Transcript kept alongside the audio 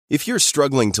If you're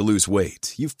struggling to lose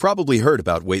weight, you've probably heard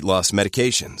about weight loss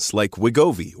medications like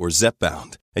Wegovy or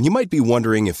Zepbound, and you might be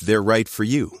wondering if they're right for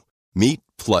you. Meet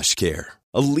PlushCare,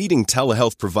 a leading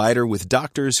telehealth provider with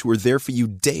doctors who are there for you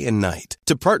day and night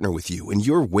to partner with you in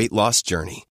your weight loss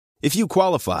journey. If you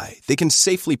qualify, they can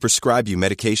safely prescribe you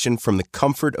medication from the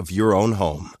comfort of your own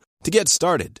home. To get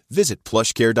started, visit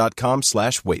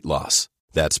plushcare.com/weightloss.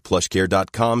 That's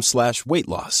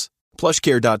plushcare.com/weightloss.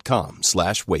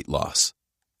 plushcare.com/weightloss.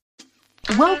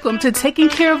 Welcome to Taking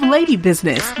Care of Lady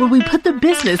Business, where we put the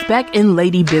business back in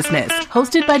lady business.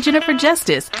 Hosted by Jennifer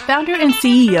Justice, founder and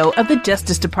CEO of the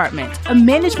Justice Department, a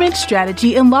management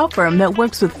strategy and law firm that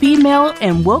works with female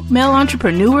and woke male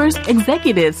entrepreneurs,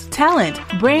 executives, talent,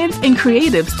 brands, and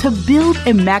creatives to build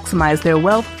and maximize their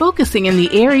wealth, focusing in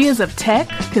the areas of tech,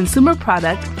 consumer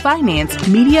product, finance,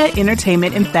 media,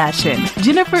 entertainment, and fashion.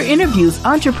 Jennifer interviews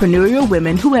entrepreneurial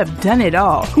women who have done it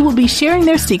all, who will be sharing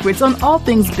their secrets on all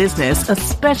things business,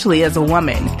 especially as a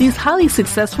woman. These highly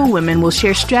successful women will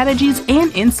share strategies and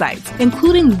insights,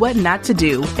 including what not to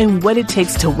do and what it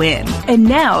takes to win. And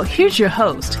now, here's your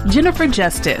host, Jennifer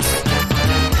Justice.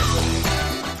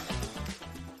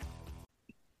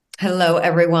 Hello,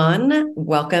 everyone.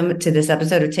 Welcome to this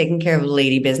episode of Taking Care of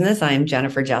Lady Business. I am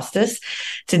Jennifer Justice.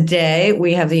 Today,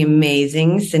 we have the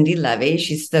amazing Cindi Leive.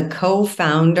 She's the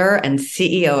co-founder and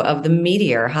CEO of the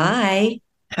Meteor. Hi.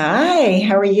 Hi,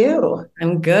 how are you?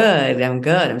 I'm good.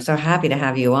 I'm so happy to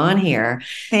have you on here.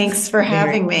 Thanks for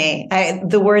having me.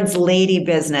 The words lady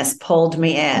business pulled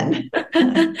me in.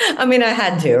 I mean, I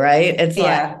had to, right? It's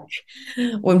like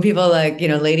when people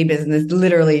lady business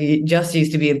literally just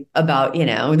used to be about,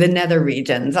 the nether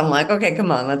regions. I'm like, okay,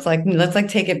 come on, let's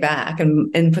take it back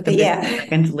and put the business back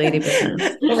into lady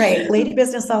business. Right. Lady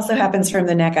business also happens from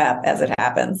the neck up as it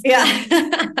happens. Yeah.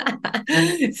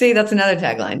 See, that's another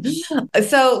tagline.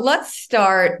 So let's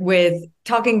start with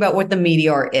talking about what the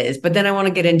Meteor is, but then I want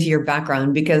to get into your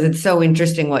background because it's so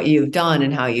interesting what you've done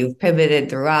and how you've pivoted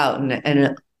throughout,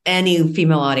 and any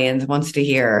female audience wants to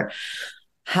hear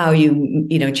how you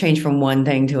change from one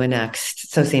thing to a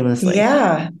next so seamlessly.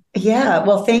 Yeah.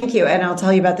 Well, thank you. And I'll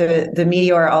tell you about the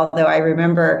Meteor, although I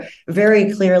remember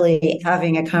very clearly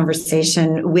having a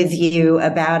conversation with you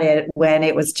about it when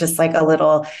it was just like a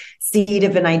little seed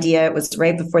of an idea. It was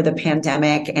right before the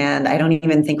pandemic, and I don't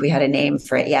even think we had a name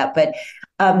for it yet. But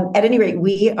at any rate,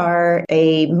 we are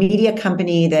a media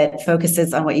company that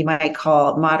focuses on what you might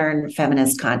call modern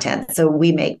feminist content. So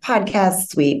we make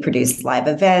podcasts, we produce live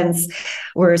events,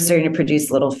 we're starting to produce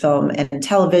little film and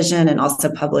television, and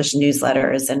also publish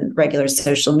newsletters and regular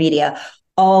social media,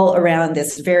 all around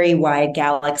this very wide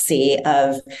galaxy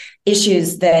of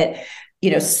issues that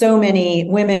so many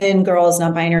women, girls,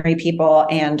 non-binary people,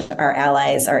 and our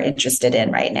allies are interested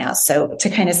in right now. So to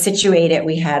kind of situate it,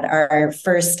 we had our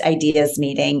first ideas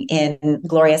meeting in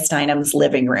Gloria Steinem's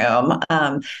living room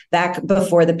back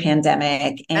before the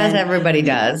pandemic. And as everybody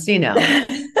does,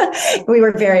 we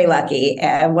were very lucky.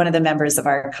 One of the members of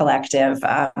our collective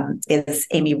is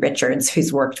Amy Richards,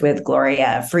 who's worked with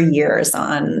Gloria for years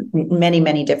on many,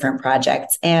 many different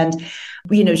projects. And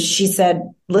she said,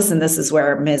 listen, this is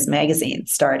where Ms. Magazine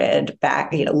started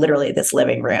back, literally this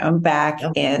living room back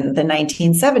in the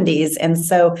 1970s. And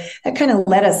so that kind of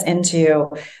led us into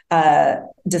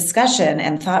discussion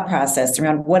and thought process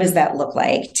around what does that look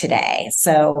like today?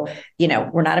 So,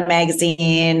 we're not a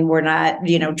magazine, we're not,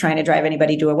 trying to drive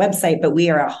anybody to a website, but we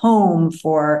are a home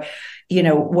for,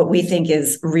 what we think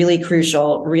is really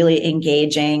crucial, really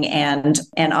engaging, and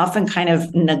often kind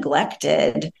of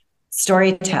neglected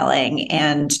storytelling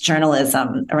and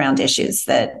journalism around issues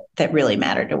that really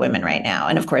matter to women right now.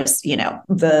 And of course,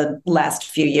 the last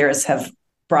few years have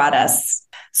brought us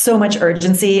so much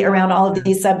urgency around all of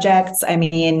these subjects. I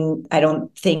mean,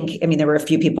 there were a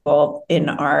few people in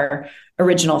our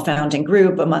original founding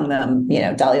group, among them,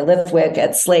 Dahlia Lithwick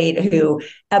at Slate, who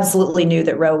absolutely knew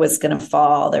that Roe was going to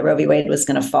fall, that Roe v. Wade was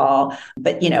going to fall.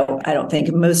 But, I don't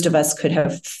think most of us could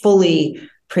have fully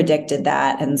predicted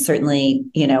that. And certainly,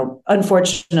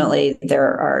 unfortunately, there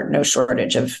are no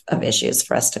shortage of issues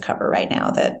for us to cover right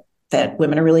now that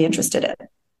women are really interested in.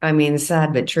 I mean,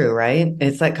 sad but true, right?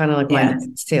 It's like kind of like my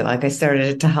business too. Like I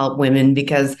started to help women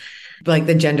because like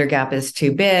the gender gap is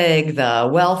too big. The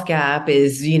wealth gap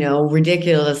is,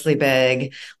 ridiculously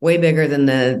big, way bigger than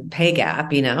the pay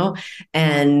gap,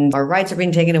 and our rights are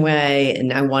being taken away.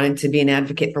 And I wanted to be an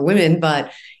advocate for women,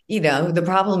 but the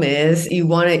problem is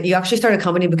you actually start a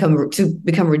company to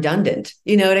become redundant.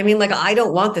 You know what I mean? Like, I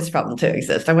don't want this problem to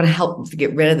exist. I want to help to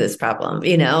get rid of this problem,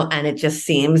 and it just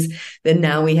seems that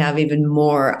now we have even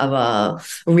more of a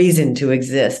reason to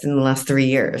exist in the last 3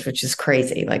 years, which is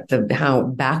crazy. Like how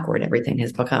backward everything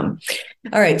has become.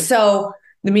 All right. So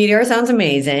the Meteor sounds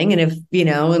amazing. And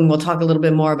and we'll talk a little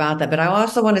bit more about that, but I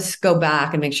also want to go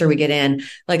back and make sure we get in,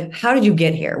 like, how did you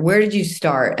get here? Where did you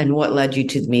start and what led you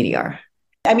to the Meteor?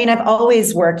 I mean, I've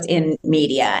always worked in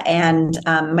media, and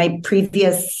my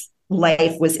previous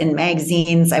life was in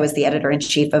magazines. I was the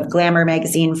editor-in-chief of Glamour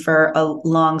magazine for a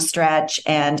long stretch.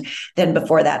 And then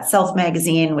before that, Self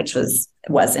magazine, which was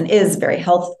and is very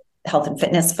health and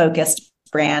fitness focused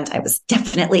brand. I was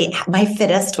definitely at my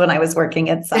fittest when I was working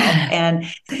at Self. And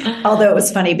although it was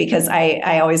funny because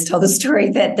I always tell the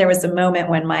story that there was a moment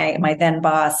when my then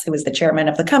boss, who was the chairman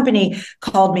of the company,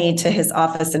 called me to his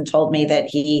office and told me that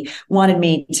he wanted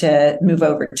me to move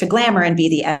over to Glamour and be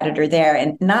the editor there.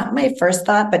 And not my first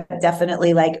thought, but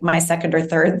definitely like my second or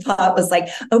third thought was like,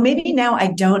 oh, maybe now I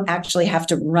don't actually have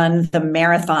to run the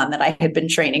marathon that I had been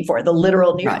training for, the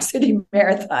literal New York City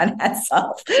marathon at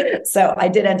Self. So I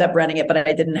did end up running it, but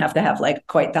I didn't have to have like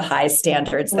quite the high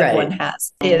standards that one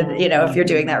has, if you're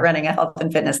doing that, running a health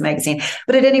and fitness magazine.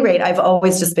 But at any rate, I've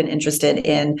always just been interested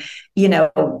in,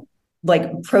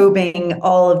 like probing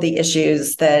all of the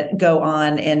issues that go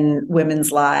on in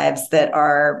women's lives that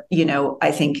are,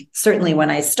 I think certainly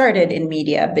when I started in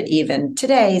media, but even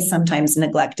today, sometimes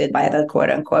neglected by the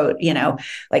quote unquote,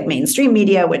 like mainstream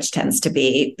media, which tends to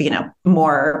be,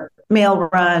 more male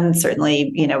run,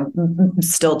 certainly,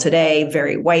 still today,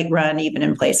 very white run, even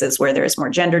in places where there's more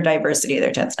gender diversity,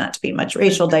 there tends not to be much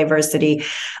racial diversity.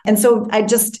 And so I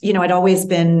just, I'd always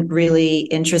been really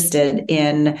interested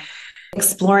in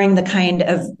exploring the kind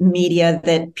of media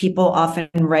that people often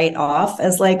write off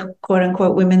as like quote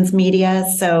unquote women's media.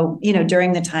 So,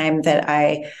 during the time that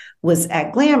I was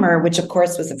at Glamour, which of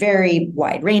course was a very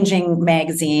wide ranging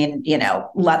magazine,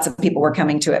 lots of people were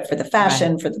coming to it for the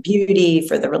fashion, for the beauty,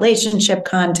 for the relationship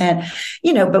content,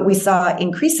 but we saw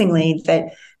increasingly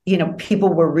that people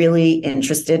were really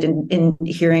interested in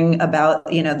hearing about,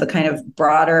 the kind of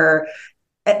broader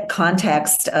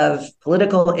context of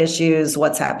political issues,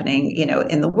 what's happening,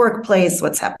 in the workplace,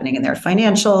 what's happening in their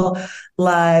financial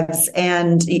lives,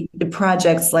 and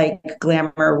projects like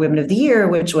Glamour Women of the Year,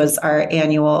 which was our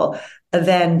annual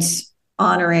event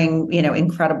honoring,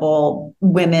 incredible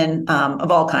women of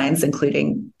all kinds,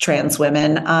 including trans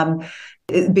women.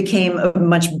 It became a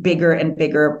much bigger and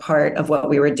bigger part of what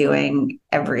we were doing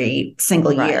every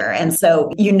single year. And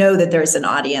so, that there's an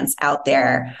audience out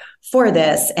there for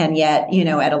this. And yet,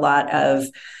 at a lot of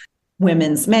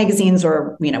women's magazines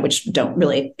or, which don't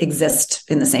really exist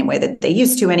in the same way that they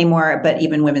used to anymore, but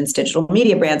even women's digital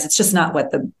media brands, it's just not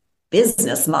what the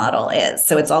business model is.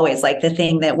 So it's always like the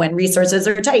thing that when resources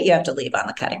are tight, you have to leave on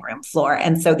the cutting room floor.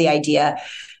 And so the idea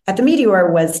at the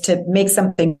Meteor was to make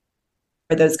something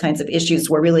for those kinds of issues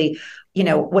where really,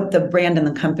 what the brand and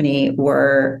the company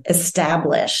were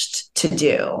established to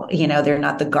do. They're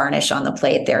not the garnish on the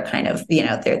plate. They're kind of,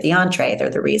 they're the entree. They're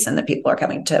the reason that people are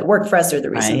coming to work for us. They're the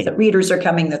reason that readers are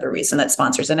coming. They're the reason that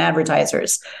sponsors and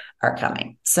advertisers are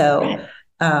coming. So,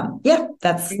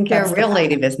 that's real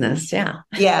lady business. Yeah.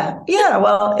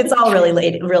 Well, it's all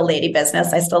really real lady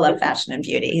business. I still love fashion and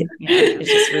beauty. There's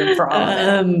just room for all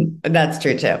of it. That's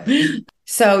true too.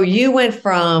 So you went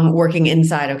from working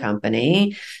inside a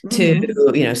company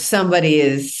to, somebody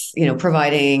is,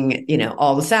 providing,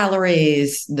 all the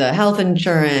salaries, the health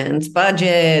insurance,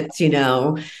 budgets,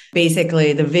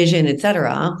 basically the vision, et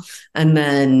cetera. And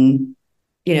then,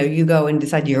 you go and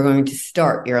decide you're going to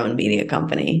start your own media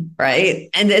company, right?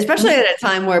 And especially at a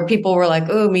time where people were like,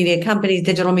 oh, media companies,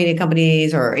 digital media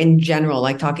companies, or in general,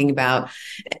 like talking about,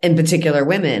 in particular,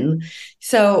 women.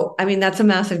 So, I mean, that's a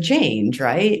massive change,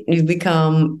 right? You've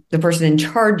become the person in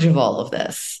charge of all of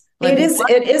this. Like,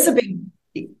 it is a big...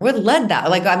 What led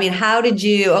that? Like, I mean, how did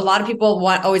you, a lot of people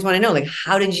always want to know, like,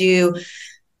 how did you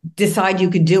decide you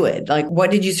could do it? Like,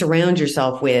 what did you surround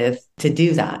yourself with to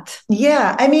do that?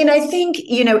 Yeah. I mean, I think,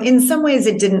 in some ways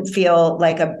it didn't feel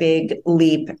like a big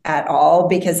leap at all,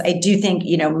 because I do think,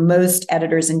 most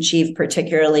editors in chief,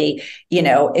 particularly,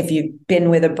 if you've been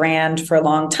with a brand for a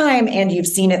long time and you've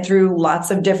seen it through lots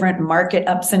of different market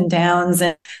ups and downs,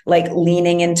 and like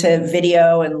leaning into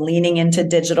video and leaning into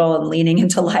digital and leaning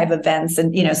into live events.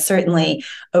 And, certainly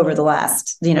over the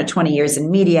last, 20 years in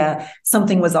media,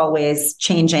 something was always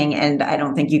changing changing. And I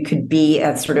don't think you could be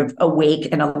a sort of awake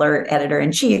and alert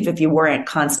editor-in-chief if you weren't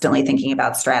constantly thinking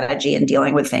about strategy and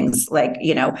dealing with things like,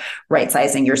 right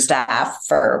sizing your staff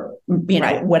for,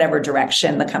 whatever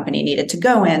direction the company needed to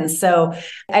go in. So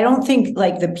I don't think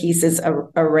like the pieces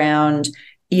around,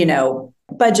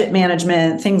 budget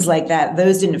management, things like that,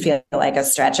 those didn't feel like a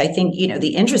stretch. I think,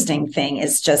 the interesting thing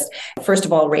is just, first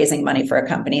of all, raising money for a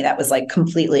company that was like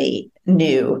completely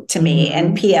new to me.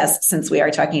 And PS, since we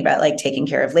are talking about like taking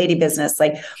care of lady business,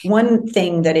 like one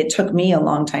thing that it took me a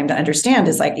long time to understand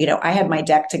is like, I had my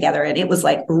deck together and it was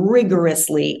like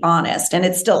rigorously honest. And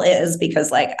it still is, because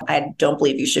like, I don't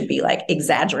believe you should be like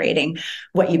exaggerating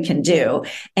what you can do.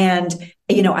 And,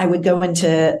 I would go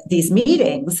into these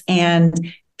meetings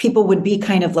and people would be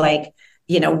kind of like,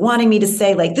 wanting me to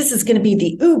say like, this is going to be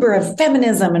the Uber of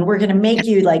feminism and we're going to make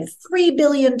you like $3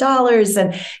 billion.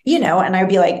 And I'd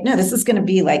be like, no, this is going to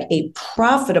be like a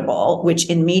profitable, which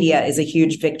in media is a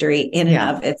huge victory in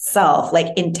and of itself,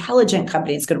 like intelligent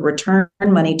company is going to return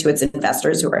money to its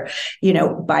investors who are,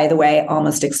 by the way,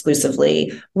 almost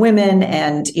exclusively women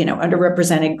and,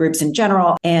 underrepresented groups in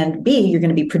general. And B, you're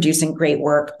going to be producing great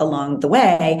work along the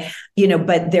way,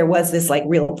 but there was this like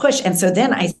real push. And so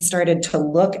then I started to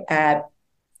look at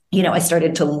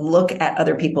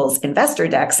other people's investor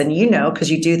decks and,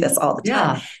 because you do this all the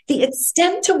time, the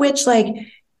extent to which like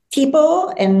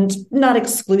people, and not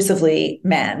exclusively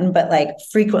men, but like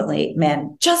frequently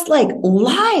men, just like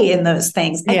lie in those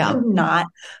things. I could not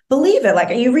believe it.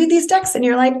 Like you read these decks and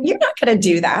you're like, you're not going to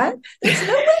do that. There's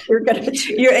no way you're going to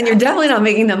do that. And you're definitely not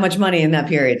making that much money in that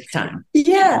period of time.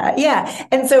 Yeah.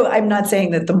 And so I'm not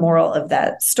saying that the moral of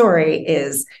that story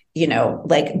is,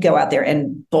 like go out there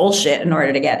and bullshit in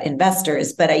order to get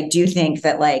investors. But I do think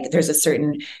that like there's a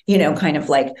certain, kind of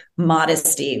like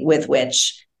modesty with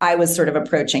which I was sort of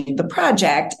approaching the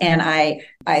project. And I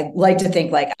like to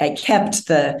think like I kept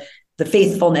the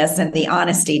faithfulness and the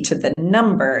honesty to the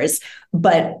numbers,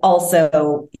 but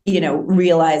also,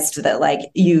 realized that like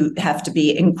you have to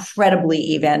be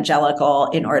incredibly evangelical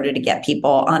in order to get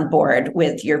people on board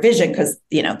with your vision. Cause,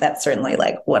 that's certainly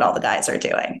like what all the guys are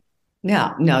doing.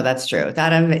 Yeah, no, that's true.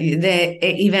 The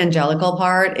evangelical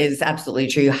part is absolutely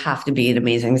true. You have to be an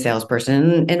amazing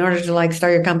salesperson in order to like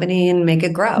start your company and make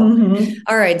it grow.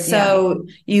 All right. So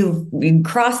you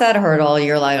cross that hurdle.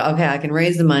 You're like, okay, I can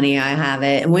raise the money. I have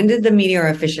it. And when did the Meteor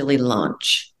officially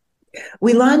launch?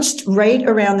 We launched right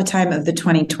around the time of the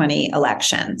 2020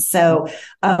 election. So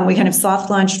we kind of soft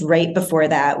launched right before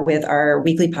that with our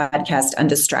weekly podcast,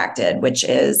 Undistracted, which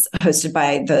is hosted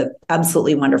by the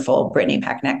absolutely wonderful Brittany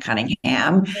Packnett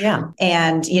Cunningham. Yeah.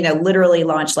 And, literally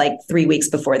launched like 3 weeks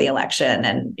before the election.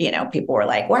 And, people were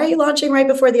like, why are you launching right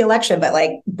before the election? But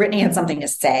like Brittany had something to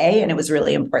say, and it was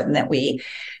really important that we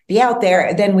be out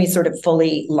there. Then we sort of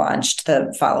fully launched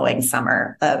the following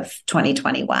summer of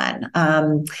 2021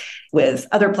 with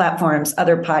other platforms,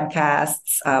 other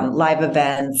podcasts, live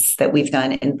events that we've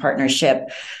done in partnership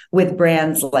with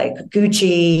brands like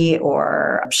Gucci,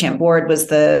 or Chambord was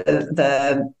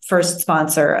the first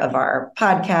sponsor of our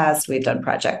podcast. We've done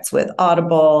projects with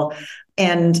Audible,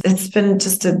 and it's been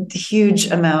just a huge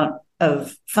amount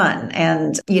of fun.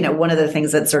 And, one of the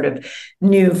things that's sort of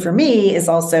new for me is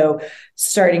also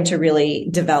starting to really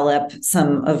develop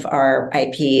some of our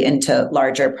IP into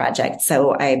larger projects.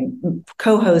 So I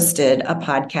co-hosted a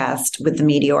podcast with the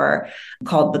Meteor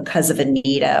called Because of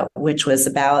Anita, which was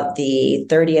about the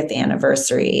 30th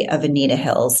anniversary of Anita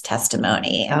Hill's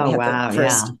testimony. And we had the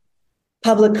first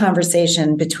public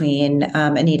conversation between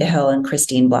Anita Hill and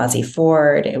Christine Blasey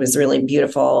Ford. It was really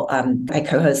beautiful. I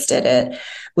co-hosted it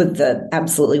with the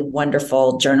absolutely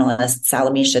wonderful journalist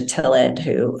Salamisha Tillett,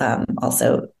 who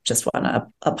also just won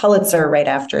a Pulitzer right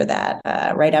after that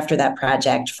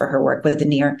project for her work with the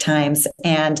New York Times.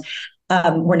 And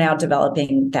we're now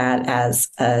developing that as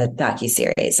a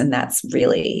docuseries, and that's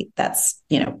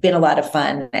been a lot of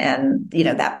fun. And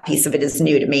that piece of it is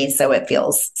new to me, so it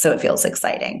feels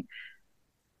exciting.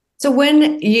 So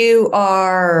when you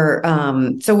are,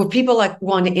 so if people like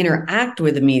want to interact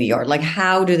with the Meteor, like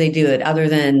how do they do it other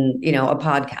than, a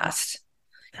podcast?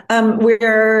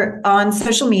 We're on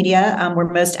social media.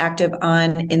 We're most active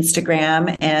on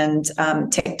Instagram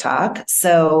and TikTok.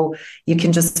 So you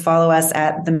can just follow us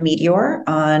at The Meteor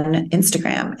on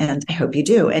Instagram, and I hope you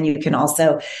do. And you can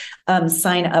also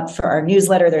sign up for our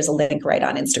newsletter. There's a link right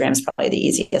on Instagram. It's probably the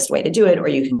easiest way to do it, or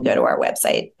you can go to our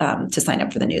website to sign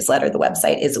up for the newsletter. The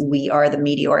website is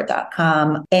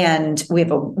wearethemeteor.com. And we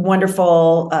have a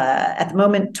wonderful, at the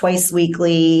moment, twice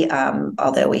weekly,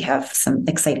 although we have some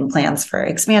exciting plans for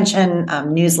expansion,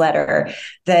 newsletter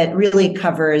that really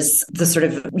covers the sort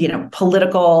of,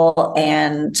 political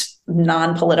and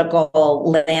non-political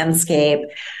landscape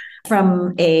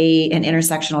from an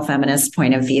intersectional feminist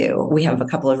point of view. We have a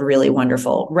couple of really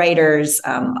wonderful writers.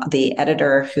 The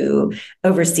editor who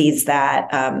oversees that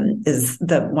is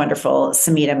the wonderful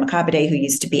Samita Mukhabade, who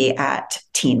used to be at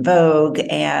Teen Vogue,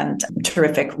 and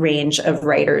terrific range of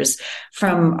writers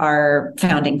from our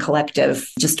founding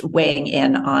collective, just weighing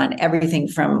in on everything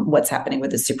from what's happening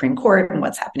with the Supreme Court and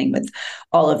what's happening with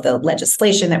all of the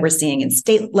legislation that we're seeing in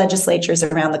state legislatures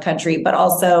around the country, but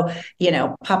also,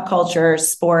 pop culture,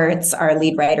 sports. Our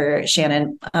lead writer,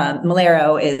 Shannon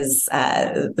Malero, is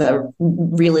the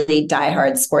really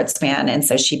diehard sports fan. And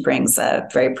so she brings a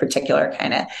very particular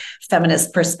kind of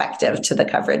feminist perspective to the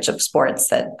coverage of sports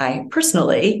that I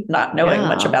personally, not knowing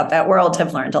much about that world,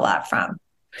 have learned a lot from.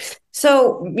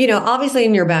 So, obviously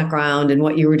in your background and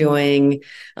what you were doing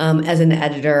as an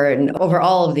editor and over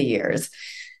all of the years,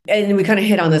 and we kind of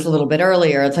hit on this a little bit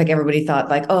earlier. It's like everybody thought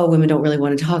like, oh, women don't really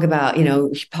want to talk about,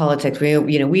 politics.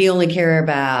 We only care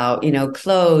about,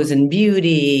 clothes and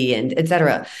beauty and et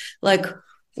cetera. Like,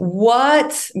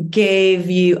 what gave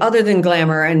you, other than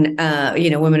glamour and,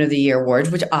 Women of the Year awards,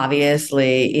 which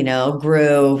obviously,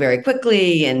 grew very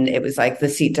quickly, and it was like the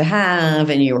seat to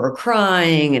have, and you were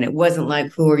crying, and it wasn't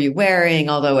like, who are you wearing?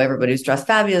 Although everybody was dressed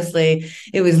fabulously,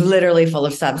 it was literally full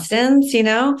of substance,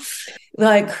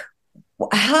 like,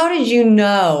 how did you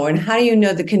know, and how do you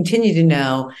know that continue to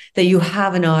know that you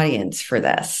have an audience for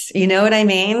this? You know what I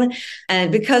mean?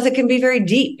 And because it can be very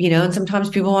deep, and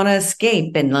sometimes people want to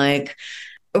escape, and like,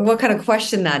 what kind of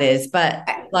question that is. But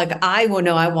like, I want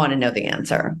to know the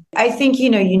answer. I think, you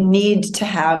need to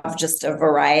have just a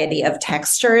variety of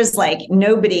textures. Like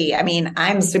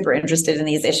I'm super interested in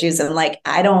these issues, and like,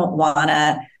 I don't want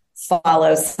to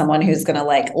follow someone who's going to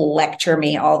like lecture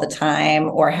me all the time,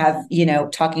 or have,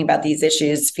 talking about these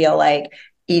issues feel like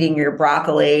eating your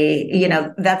broccoli.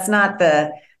 That's not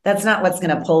what's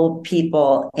going to pull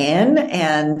people in.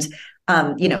 And,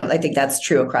 I think that's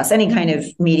true across any kind of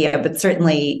media, but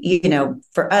certainly,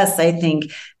 for us, I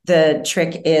think the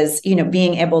trick is,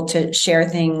 being able to share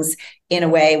things in a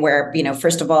way where,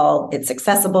 first of all, it's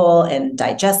accessible and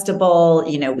digestible.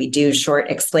 We do short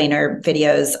explainer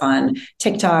videos on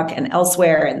TikTok and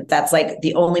elsewhere, and that's like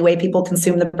the only way people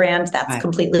consume the brand. That's right.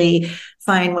 Completely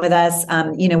fine with us.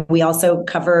 We also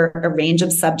cover a range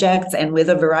of subjects and with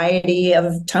a variety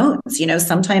of tones.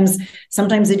 Sometimes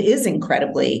it is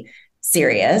incredibly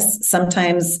serious.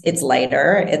 Sometimes it's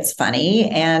lighter, it's funny.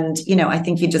 And, I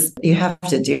think you have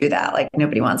to do that. Like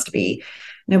nobody wants to be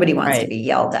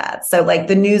yelled at. So like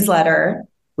the newsletter,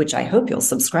 which I hope you'll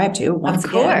subscribe to. Once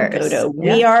again, go to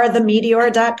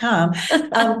wearethemeteor.com.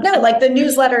 Like the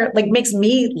newsletter like makes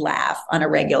me laugh on a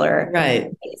regular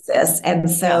basis.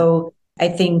 And so I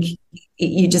think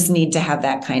you just need to have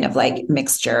that kind of like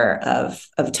mixture of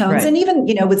tones. And even,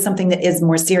 with something that is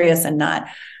more serious and not,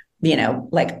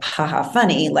 like haha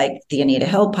funny, like the Anita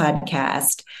Hill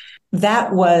podcast,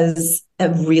 that was a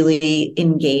really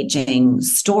engaging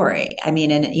story. And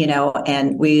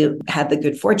we had the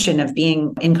good fortune of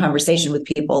being in conversation with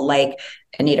people like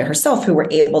Anita herself, who were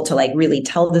able to like really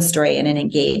tell the story in an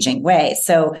engaging way.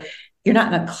 So you're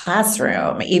not in a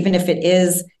classroom, even if it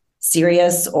is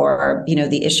serious, or,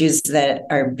 the issues that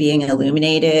are being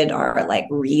illuminated are like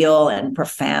real and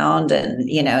profound, and,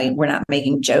 we're not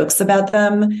making jokes about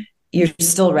them. You're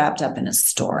still wrapped up in a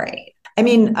story.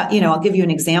 I'll give you an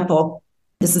example.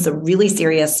 This is a really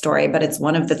serious story, but it's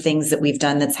one of the things that we've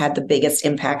done that's had the biggest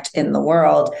impact in the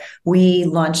world. We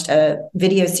launched a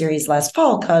video series last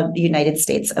fall called United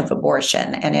States of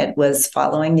Abortion, and it was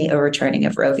following the overturning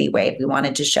of Roe v. Wade. We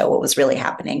wanted to show what was really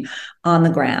happening on the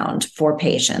ground for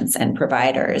patients and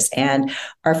providers. And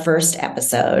our first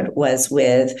episode was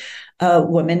with a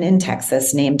woman in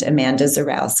Texas named Amanda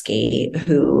Zarowski,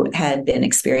 who had been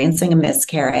experiencing a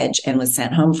miscarriage and was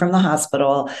sent home from the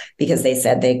hospital because they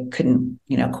said they couldn't,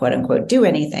 quote unquote, do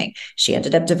anything. She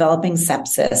ended up developing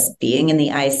sepsis, being in the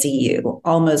ICU,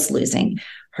 almost losing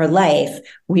her life.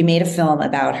 We made a film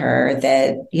about her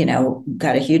that,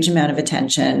 got a huge amount of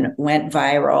attention, went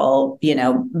viral,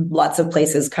 lots of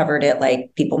places covered it,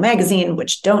 like People magazine,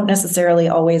 which don't necessarily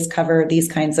always cover these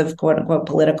kinds of quote unquote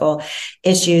political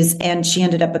issues. And she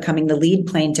ended up becoming the lead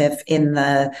plaintiff in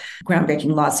the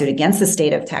groundbreaking lawsuit against the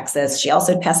state of Texas. She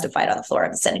also testified on the floor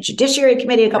of the Senate Judiciary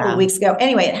Committee a couple of weeks ago.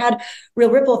 Anyway, it had real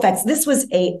ripple effects. This was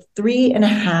a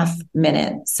 3.5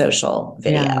 minute social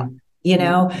video.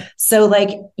 So like,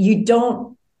 you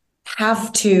don't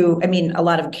have to, a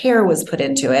lot of care was put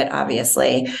into it,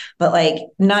 obviously, but like,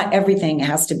 not everything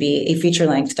has to be a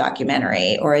feature-length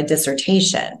documentary or a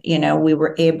dissertation. We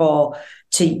were able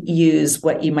to use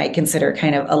what you might consider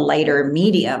kind of a lighter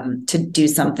medium to do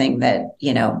something that,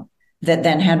 that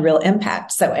then had real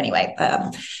impact. So anyway,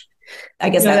 I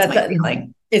guess that's my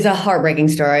feeling. It's a heartbreaking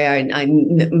story.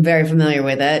 I'm very familiar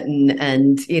with it.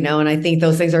 And I think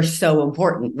those things are so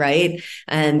important, right?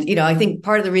 And, I think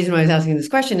part of the reason why I was asking this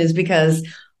question is because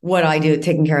what I do at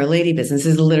Taking Care of Lady Business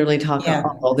is literally talk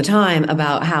all the time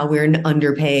about how we're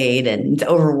underpaid and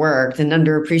overworked and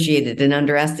underappreciated and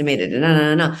underestimated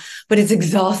and but it's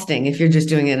exhausting if you're just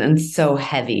doing it, and so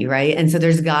heavy, right? And so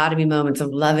there's got to be moments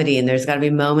of levity, and there's got to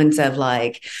be moments of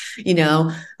like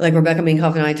Rebecca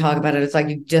Minkoff and I talk about it. It's like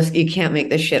you can't make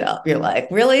this shit up. You're like,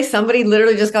 really? Somebody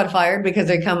literally just got fired because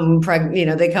they come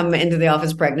pregnant, they come into the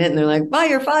office pregnant and they're like, "Bye,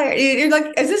 you're fired." You're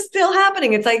like, is this still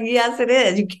happening? It's like, yes, it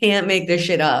is. You can't make this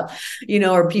shit up.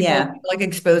 Or people like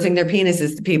exposing their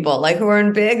penises to people like who are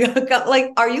in big hookup.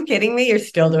 Like, are you kidding me? You're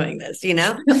still doing this,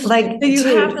 Like, you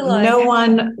have to, no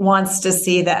one wants to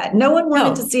see that. No one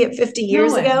wanted to see it 50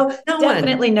 years ago.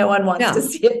 Definitely no one wants to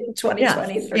see it in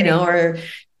 2023. Or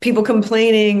people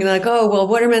complaining like, oh, well,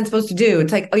 what are men supposed to do?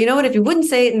 It's like, oh, you know what? If you wouldn't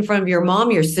say it in front of your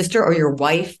mom, your sister, or your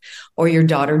wife, or your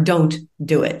daughter, don't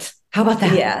do it. How about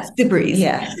that? Yeah. Super easy.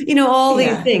 Yeah. All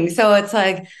these things. So it's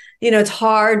like, it's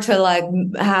hard to like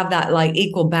have that like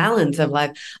equal balance of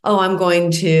like, oh, I'm going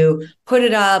to put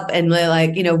it up and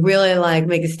like, really like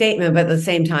make a statement. But at the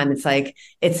same time, it's like,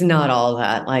 it's not all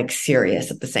that like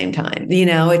serious at the same time.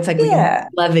 It's like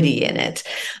levity in it,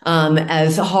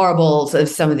 as horrible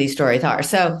as some of these stories are.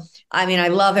 So, I mean, I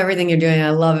love everything you're doing.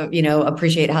 I love,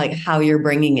 appreciate how you're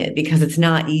bringing it, because it's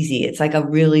not easy. It's like a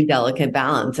really delicate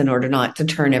balance in order not to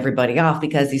turn everybody off,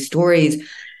 because these stories,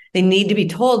 they need to be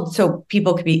told so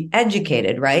people can be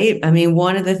educated, right? I mean,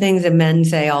 one of the things that men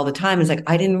say all the time is like,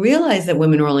 I didn't realize that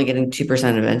women were only getting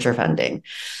 2% of venture funding.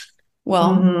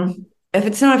 Well, if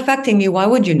it's not affecting you, why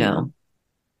would you know?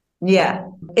 Yeah,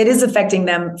 it is affecting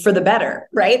them for the better,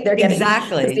 right? They're getting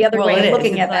exactly. The other way of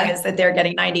looking at that is that they're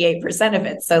getting 98% of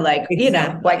it. So like,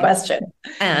 why question?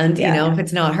 And, if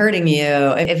it's not hurting you,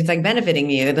 if it's like benefiting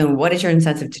you, then what is your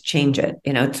incentive to change it,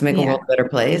 to make a world a better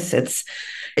place?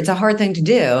 It's a hard thing to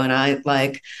do. And I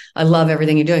love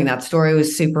everything you're doing. That story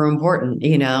was super important,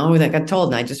 like I told,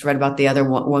 and I just read about the other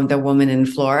one, the woman in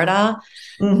Florida,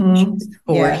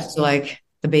 forced like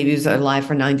the baby was alive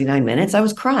for 99 minutes. I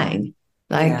was crying.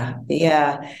 No,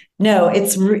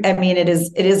 it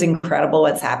is incredible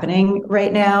what's happening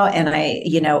right now. And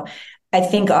I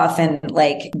think often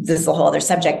like this is a whole other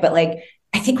subject, but like,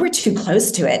 I think we're too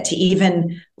close to it to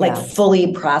even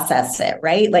fully process it,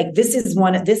 right? Like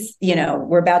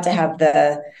we're about to have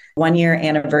the 1-year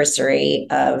anniversary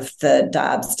of the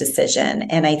Dobbs decision.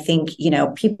 And I think,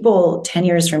 people 10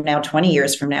 years from now, 20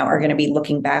 years from now are going to be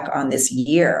looking back on this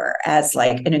year as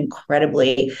like an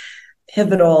incredibly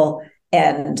pivotal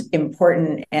and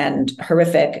important and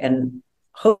horrific and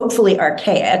hopefully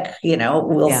archaic,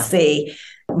 we'll see,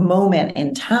 moment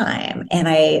in time. And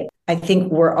I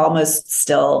think we're almost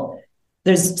still,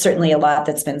 there's certainly a lot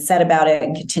that's been said about it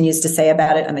and continues to say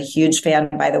about it. I'm a huge fan,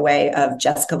 by the way, of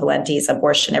Jessica Valenti's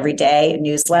Abortion Every Day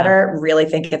newsletter. Really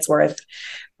think it's worth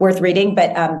reading.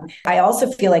 But I also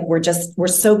feel like we're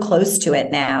so close to it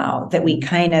now that we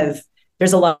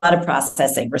there's a lot of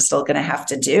processing we're still going to have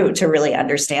to do to really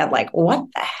understand like what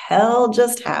the hell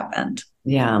just happened.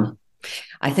 Yeah.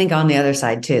 I think on the other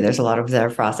side too, there's a lot of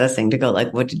their processing to go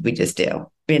like, what did we just do?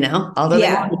 Although they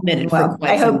haven't admitted for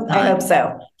quite some time. I hope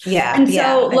so. Yeah. And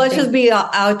so let's just be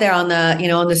out there on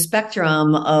the, on the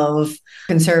spectrum of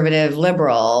conservative,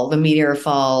 liberal, the meteor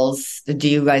falls. Do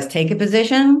you guys take a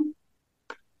position?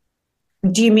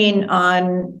 Do you mean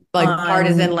on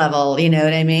partisan level? You know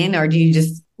what I mean? Or do you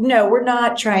just? No, we're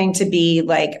not trying to be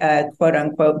like a quote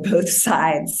unquote both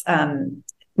sides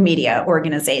media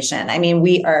organization. I mean,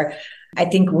 I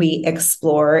think we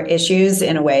explore issues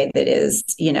in a way that is,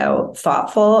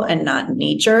 thoughtful and not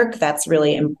knee jerk. That's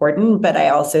really important. But I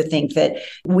also think that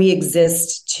we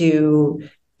exist to,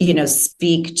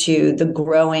 speak to the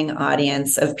growing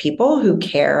audience of people who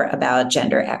care about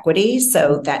gender equity.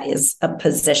 So that is a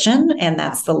position, and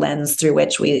that's the lens through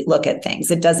which we look at things.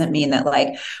 It doesn't mean that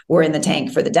like we're in the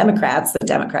tank for the Democrats. The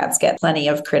Democrats get plenty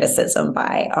of criticism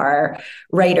by our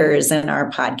writers and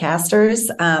our podcasters.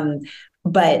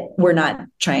 But we're not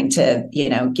trying to,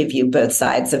 give you both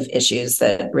sides of issues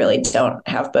that really don't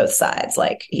have both sides.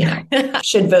 Like,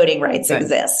 should voting rights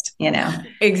exist,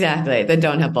 Exactly. That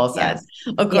don't have both sides.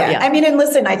 Yeah. Of course, I mean, and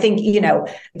listen, I think,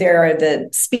 there are the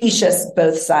specious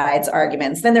both sides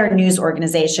arguments. Then there are news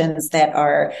organizations that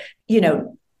are,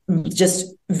 just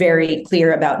very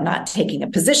clear about not taking a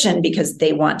position because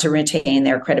they want to retain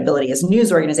their credibility as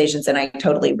news organizations. And I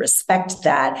totally respect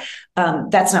that.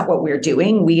 That's not what we're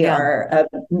doing. We are a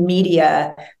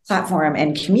media platform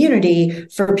and community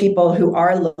for people who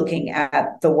are looking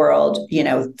at the world,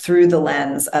 through the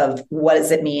lens of what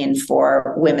does it mean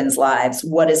for women's lives?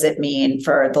 What does it mean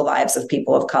for the lives of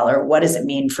people of color? What does it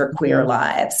mean for queer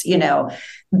lives?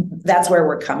 That's where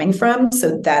we're coming from.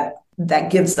 So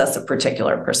that gives us a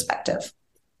particular perspective.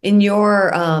 In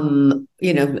your,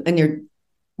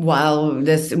 while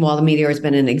the Meteor has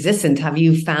been in existence, have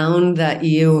you found that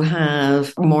you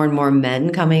have more and more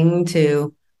men coming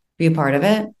to be a part of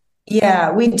it?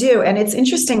 Yeah, we do. And it's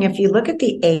interesting. If you look at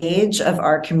the age of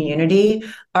our community,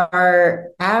 our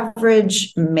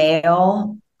average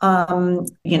male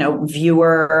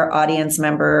viewer, audience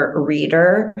member,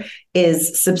 reader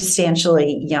is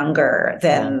substantially younger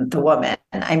than the woman.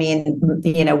 I mean,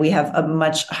 we have a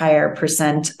much higher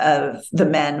percent of the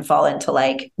men fall into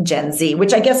like Gen Z,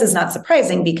 which I guess is not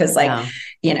surprising because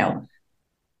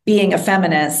being a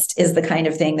feminist is the kind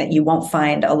of thing that you won't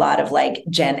find a lot of like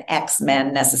Gen X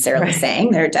men necessarily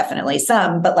saying. There are definitely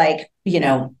some, but a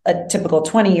typical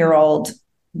 20-year-old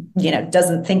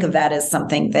doesn't think of that as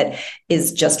something that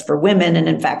is just for women. And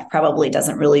in fact, probably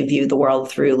doesn't really view the world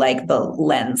through like the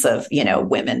lens of,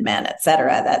 women, men, et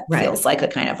cetera. That feels like a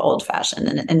kind of old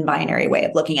fashioned and binary way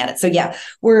of looking at it. So yeah,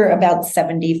 we're about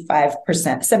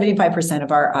 75%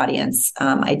 of our audience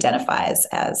identifies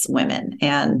as women.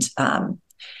 And,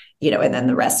 and then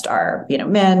the rest are,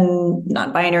 men,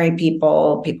 non-binary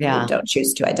people who don't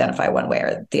choose to identify one way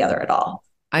or the other at all.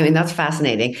 I mean, that's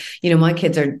fascinating. My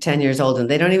kids are 10 years old and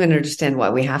they don't even understand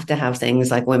why we have to have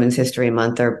things like Women's History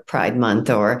Month or Pride Month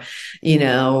or,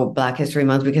 Black History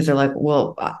Month, because they're like,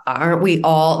 well, aren't we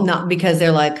all, not because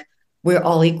they're like, we're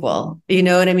all equal. You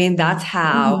know what I mean? That's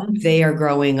how they are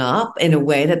growing up in a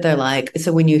way that they're like,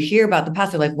 so when you hear about the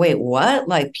past, they're like, wait, what?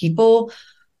 Like people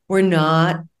were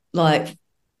not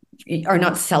are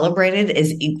not celebrated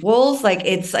as equals.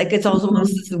 It's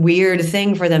almost this weird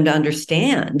thing for them to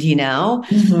understand,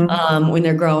 when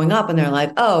they're growing up and they're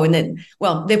like, oh, and then,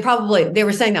 well, they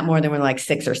were saying that more than when like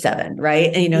 6 or 7.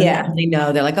 Right. And, they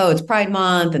know, they're like, oh, it's Pride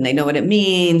Month and they know what it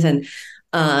means. And,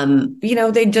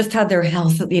 they just had their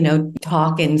health,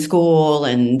 talk in school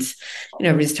and,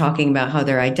 everybody's talking about how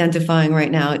they're identifying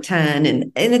right now at 10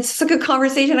 and it's like a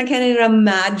conversation I can't even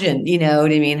imagine,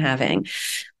 having,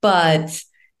 but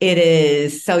it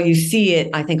is. So you see it,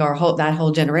 I think that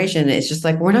whole generation is just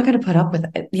like, we're not going to put up with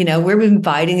it. We've been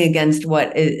fighting against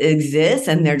what exists.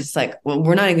 And they're just like, well,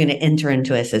 we're not even going to enter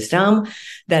into a system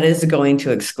that is going to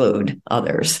exclude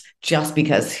others just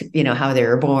because, how they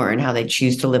were born, how they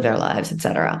choose to live their lives, et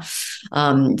cetera.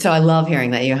 So I love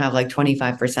hearing that you have like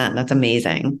 25%. That's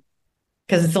amazing.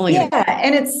 Because it's only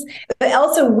but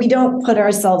also we don't put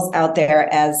ourselves out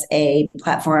there as a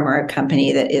platform or a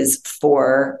company that is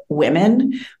for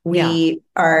women. We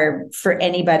are for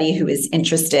anybody who is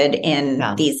interested in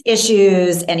these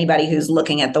issues, anybody who's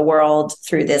looking at the world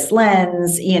through this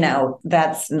lens,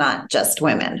 that's not just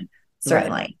women.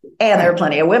 Certainly. Right. And there are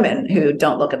plenty of women who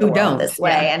don't look at the world this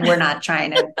way. And we're not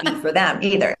trying to be for them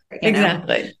either.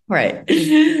 Exactly. Right.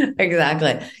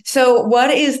 Exactly. So what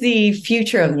is the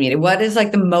future of the media? What is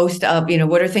like the most up,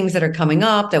 what are things that are coming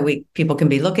up that people can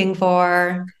be looking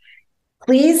for?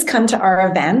 Please come to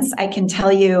our events. I can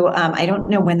tell you, I don't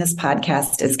know when this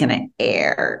podcast is going to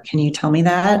air. Can you tell me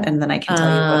that? And then I can tell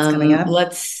you what's coming up.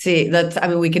 Let's see.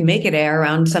 We can make it air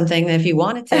around something if you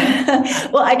wanted to.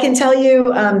 Well, I can tell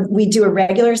you, we do a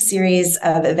regular series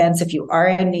of events if you are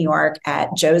in New York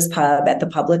at Joe's Pub at the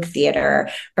Public Theater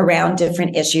around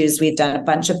different issues. We've done a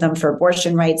bunch of them for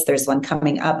abortion rights. There's one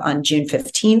coming up on June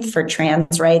 15th for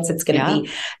trans rights. It's going to be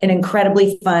an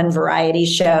incredibly fun variety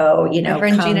show. My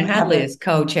friend Gina Hadley is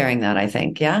co-chairing that, I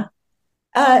think. Yeah.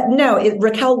 No,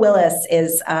 Raquel Willis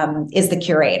is the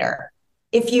curator.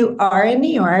 If you are in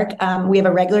New York, we have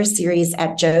a regular series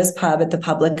at Joe's Pub at the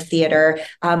Public Theater.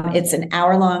 It's an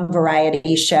hour-long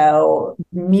variety show,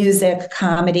 music,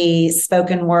 comedy,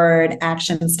 spoken word,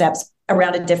 action steps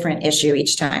around a different issue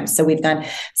each time. So we've done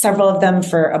several of them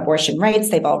for abortion rights.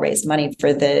 They've all raised money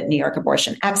for the New York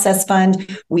Abortion Access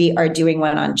Fund. We are doing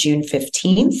one on June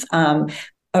 15th.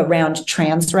 Around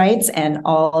trans rights, and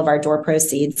all of our door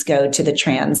proceeds go to the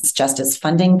Trans Justice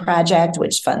Funding Project,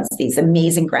 which funds these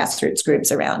amazing grassroots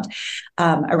groups around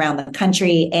around the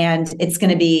country. And it's going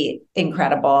to be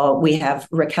incredible. We have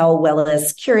Raquel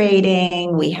Willis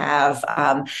curating. We have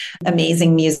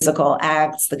amazing musical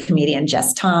acts. The comedian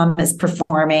Jess Tom is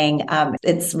performing.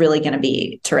 It's really going to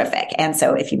be terrific. And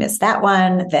so if you missed that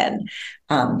one, then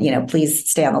please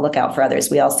stay on the lookout for others.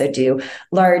 We also do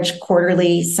large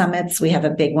quarterly summits. We have a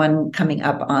big one coming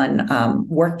up on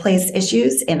workplace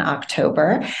issues in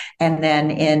October. And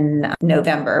then in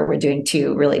November, we're doing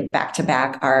 2 really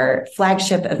back-to-back. Our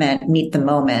flagship event, Meet the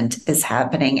Moment, is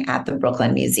happening at the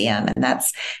Brooklyn Museum. And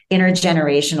that's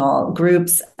intergenerational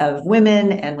groups of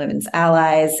women and women's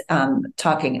allies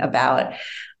talking about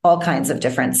all kinds of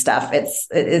different stuff.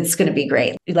 It's going to be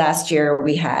great. Last year,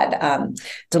 we had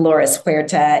Dolores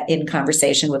Huerta in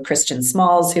conversation with Christian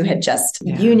Smalls, who had just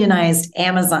unionized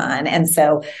Amazon. And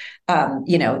so,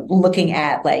 looking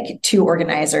at like 2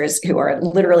 organizers who are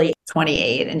literally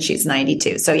 28 and she's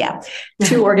 92. So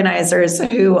 2 organizers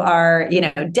who are,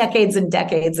 decades and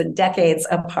decades and decades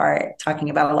apart,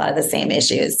 talking about a lot of the same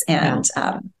issues. And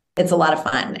it's a lot of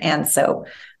fun. And so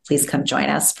please come join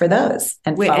us for those.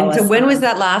 And so when was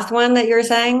that last one that you're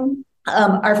saying?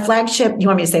 Our flagship, you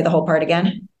want me to say the whole part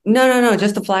again? No,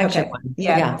 just the flagship one.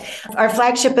 Yeah. Our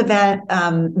flagship event,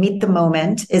 Meet the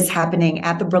Moment, is happening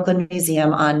at the Brooklyn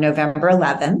Museum on November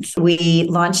 11th. We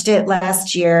launched it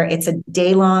last year. It's a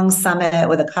day-long summit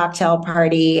with a cocktail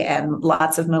party and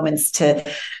lots of moments to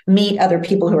meet other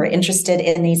people who are interested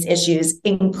in these issues.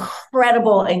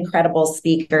 Incredible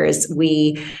speakers.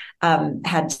 We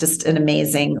had just an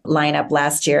amazing lineup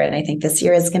last year, and I think this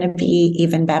year is going to be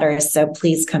even better. So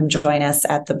please come join us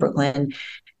at the Brooklyn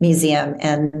Museum.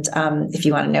 And if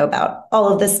you want to know about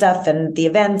all of this stuff and the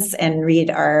events and read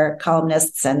our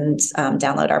columnists and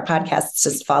download our podcasts,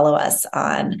 just follow us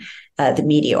on the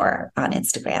Meteor on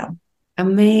Instagram.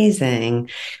 Amazing.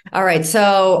 All right.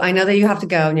 So I know that you have to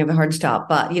go and you have a hard stop,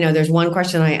 but there's one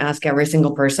question I ask every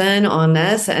single person on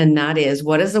this, and that is,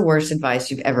 what is the worst advice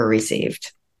you've ever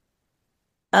received?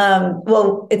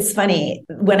 Well, it's funny.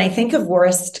 When I think of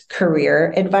worst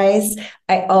career advice,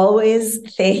 I always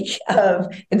think of,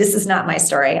 and this is not my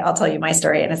story. I'll tell you my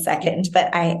story in a second,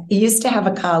 but I used to have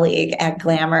a colleague at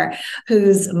Glamour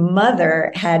whose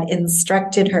mother had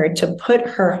instructed her to put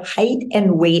her height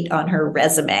and weight on her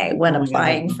resume when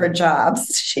applying for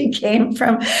jobs. She came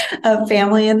from a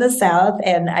family in the South,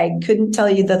 and I couldn't tell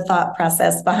you the thought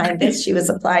process behind this. She was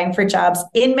applying for jobs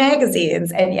in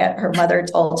magazines, and yet her mother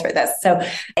told her this. So,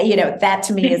 that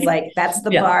to me is like, that's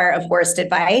the bar of worst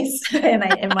advice. And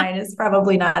mine is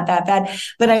probably not that bad.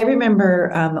 But I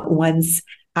remember once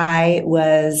I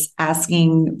was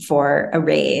asking for a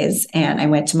raise, and I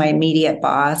went to my immediate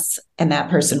boss, and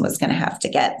that person was going to have to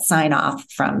get sign off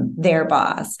from their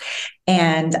boss.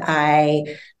 And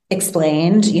I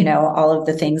explained, all of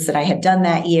the things that I had done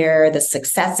that year, the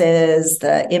successes,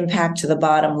 the impact to the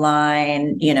bottom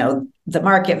line, the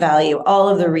market value, all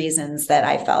of the reasons that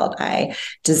I felt I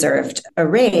deserved a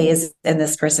raise. And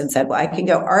this person said, well, I can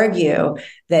go argue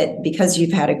that because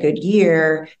you've had a good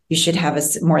year, you should have a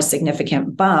more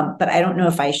significant bump, but I don't know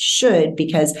if I should,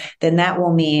 because then that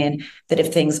will mean that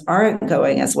if things aren't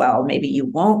going as well, maybe you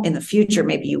won't in the future,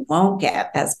 maybe you won't get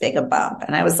as big a bump.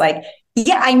 And I was like,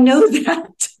 yeah, I know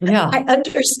that. Yeah. I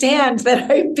understand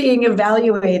that I'm being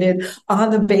evaluated on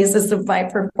the basis of my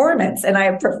performance, and I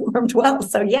have performed well.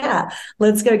 So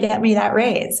let's go get me that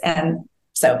raise. And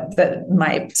so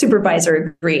my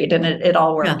supervisor agreed, and it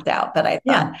all worked out. But I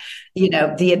thought,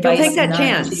 the advice. Don't take that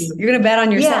chance. You're going to bet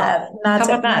on yourself.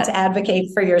 Yeah, not to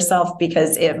advocate for yourself,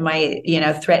 because it might,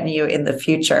 threaten you in the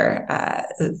future.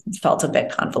 Felt a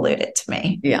bit convoluted to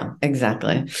me. Yeah,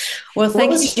 exactly. Well, what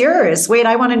was yours? Wait,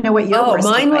 I want to know what your worst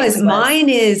advice was. Mine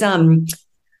is,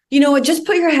 just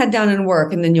put your head down and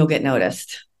work, and then you'll get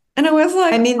noticed. And I was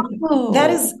like,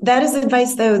 that is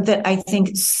advice, though, that I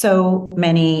think so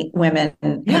many women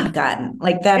have gotten.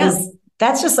 Like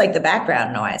that's just like the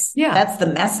background noise. Yeah. That's the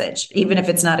message, even if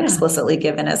it's not explicitly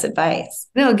given as advice.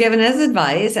 No, given as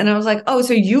advice. And I was like, oh,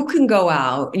 so you can go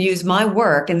out and use my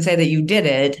work and say that you did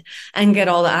it and get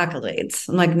all the accolades.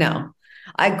 I'm like, no.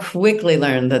 I quickly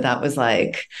learned that was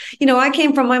like,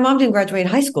 my mom didn't graduate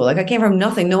high school. Like, I came from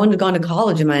nothing. No one had gone to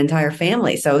college in my entire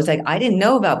family. So it was like, I didn't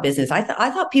know about business. I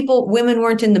thought women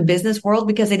weren't in the business world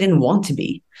because they didn't want to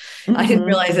be. Mm-hmm. I didn't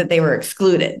realize that they were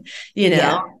excluded,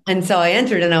 Yeah. And so I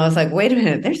entered, and I was like, wait a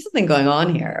minute, there's something going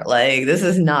on here. Like, this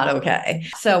is not okay.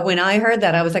 So when I heard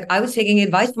that, I was like, I was taking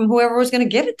advice from whoever was going to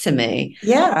give it to me.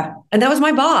 Yeah. And that was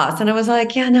my boss. And I was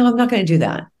like, no, I'm not going to do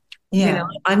that. Yeah.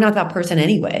 I'm not that person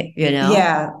anyway,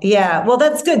 Yeah. Yeah. Well,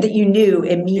 that's good that you knew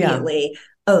immediately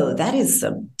Oh, that is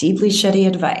some deeply shitty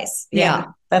advice. Yeah.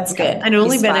 That's good. And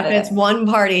only benefits one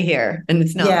party here, and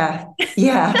it's not.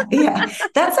 Yeah.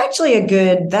 That's actually a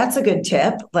good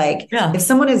tip. Like if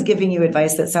someone is giving you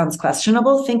advice that sounds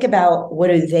questionable, think about what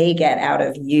do they get out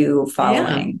of you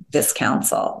following this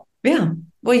counsel. Yeah.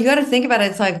 Well, you got to think about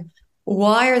it. It's like,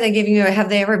 why are they giving you, have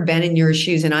they ever been in your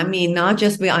shoes? And I mean, not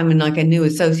just I'm like a new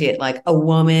associate, like a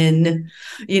woman,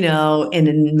 in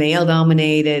a male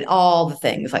dominated, all the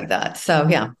things like that. So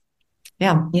yeah.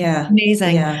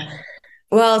 Amazing. Yeah.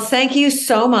 Well, thank you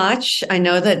so much. I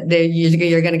know that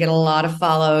you're going to get a lot of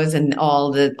follows and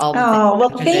all the oh, well,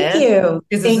 thank you.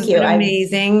 Thank you.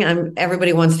 Amazing.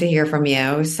 Everybody wants to hear from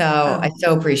you. So I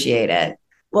so appreciate it.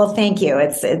 Well, thank you.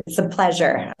 It's a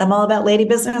pleasure. I'm all about lady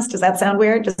business. Does that sound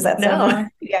weird? Does that sound wrong?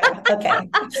 Yeah. Okay.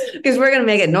 Because we're going to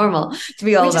make it normal to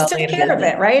be all about lady business. We just took care of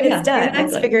it, right? It's done. Exactly.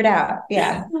 It's figured out.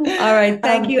 Yeah. All right.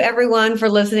 Thank you, everyone, for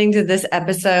listening to this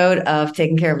episode of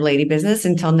Taking Care of Lady Business.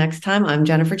 Until next time, I'm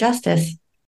Jennifer Justice.